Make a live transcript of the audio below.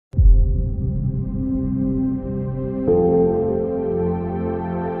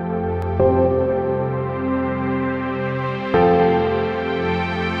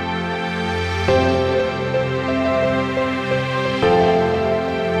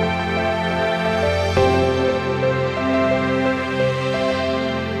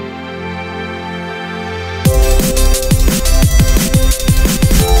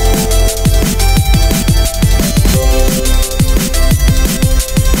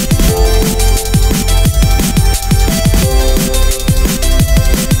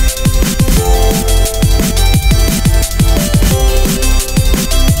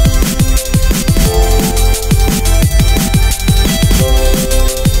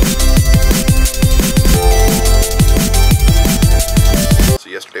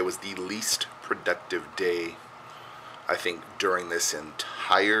during this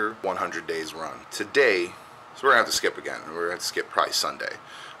entire 100 days run. Today, so we're gonna have to skip again. We're gonna have to skip probably Sunday.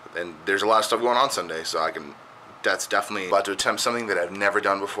 And there's a lot of stuff going on Sunday, so that's definitely about to attempt something that I've never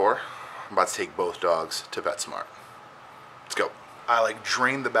done before. I'm about to take both dogs to PetSmart. Let's go. I like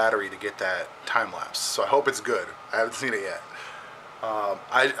drained the battery to get that time lapse, so I hope it's good. I haven't seen it yet.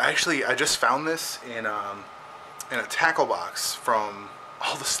 I just found this in a tackle box from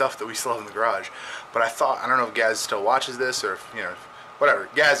all the stuff that we still have in the garage. But I thought, I don't know if Gaz still watches this or if, you know, whatever.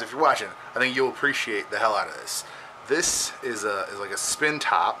 Gaz, if you're watching, I think you'll appreciate the hell out of this. This is like a spin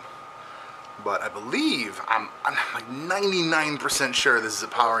top, but I believe, I'm like 99% sure this is a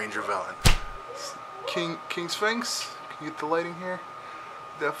Power Ranger villain. King Sphinx? Can you get the lighting here?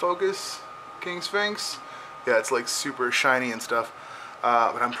 That focus? King Sphinx? Yeah, it's like super shiny and stuff.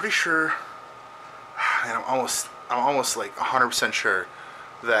 But I'm pretty sure, and I'm almost like 100% sure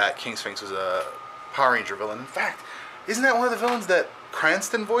that King Sphinx was a Power Ranger villain. In fact, isn't that one of the villains that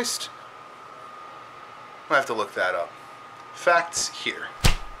Cranston voiced? I'll have to look that up. Facts here.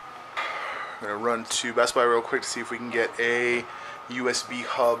 I'm gonna run to Best Buy real quick to see if we can get a USB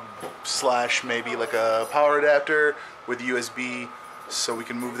hub slash maybe like a power adapter with USB so we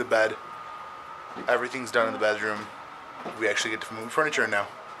can move the bed. Everything's done in the bedroom. We actually get to move furniture now.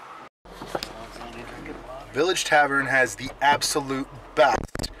 Village Tavern has the absolute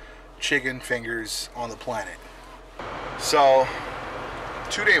best chicken fingers on the planet. So,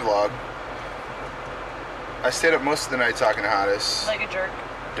 2-day vlog. I stayed up most of the night talking to Hottest. Like a jerk.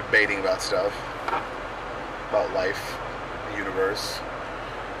 Debating about stuff. About life, the universe.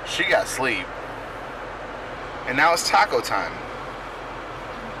 She got sleep. And now it's taco time.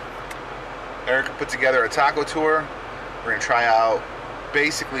 Erica put together a taco tour. We're gonna try out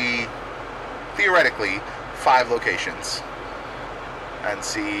basically, theoretically, 5 locations and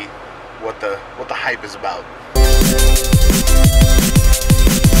see what the hype is about.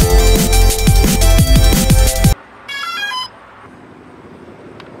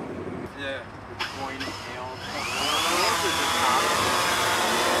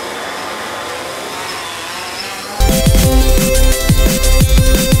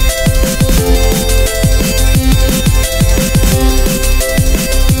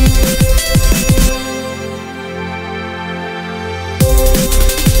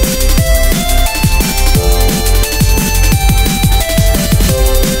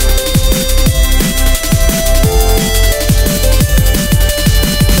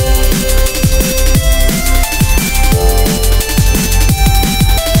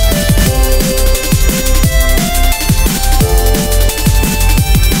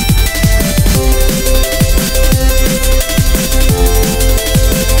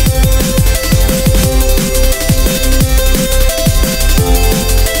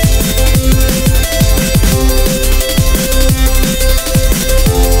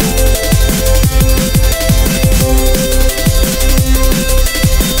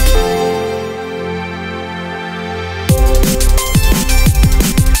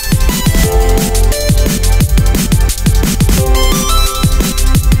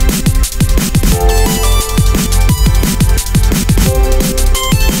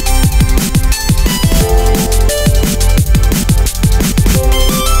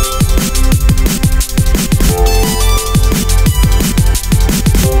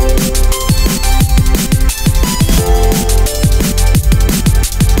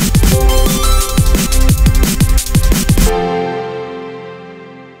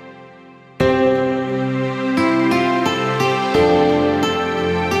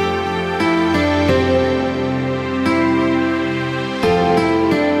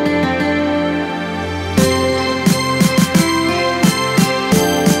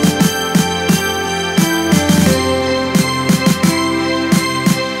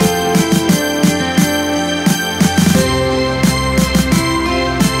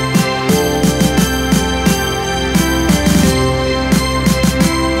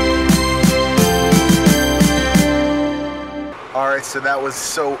 So that was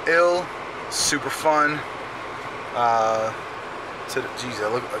so ill, super fun. Geez, I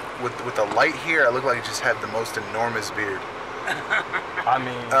look with the light here. I look like I just have the most enormous beard. I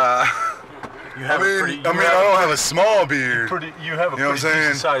mean, you have I don't have a small beard. You have a pretty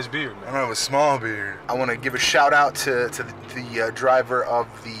decent sized beard, man. I don't have a small beard. I want to give a shout out to the driver of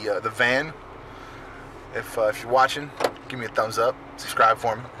the van. If you're watching, give me a thumbs up, subscribe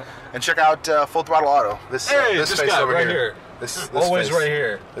for me, and check out Full Throttle Auto. This face guy over right here. This always face. right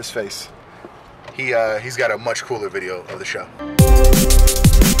here. This face. He's got a much cooler video of the show.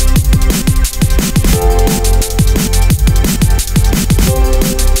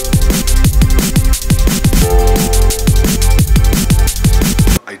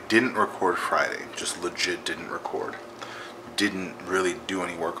 legit didn't record. Didn't really do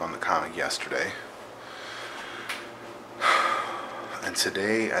any work on the comic yesterday. And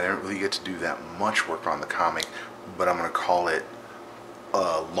today I didn't really get to do that much work on the comic, but I'm gonna call it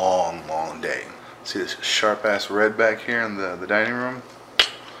a long, long day. See this sharp ass red back here in the dining room?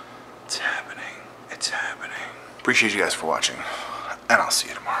 It's happening. It's happening. Appreciate you guys for watching, and I'll see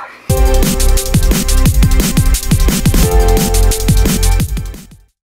you tomorrow.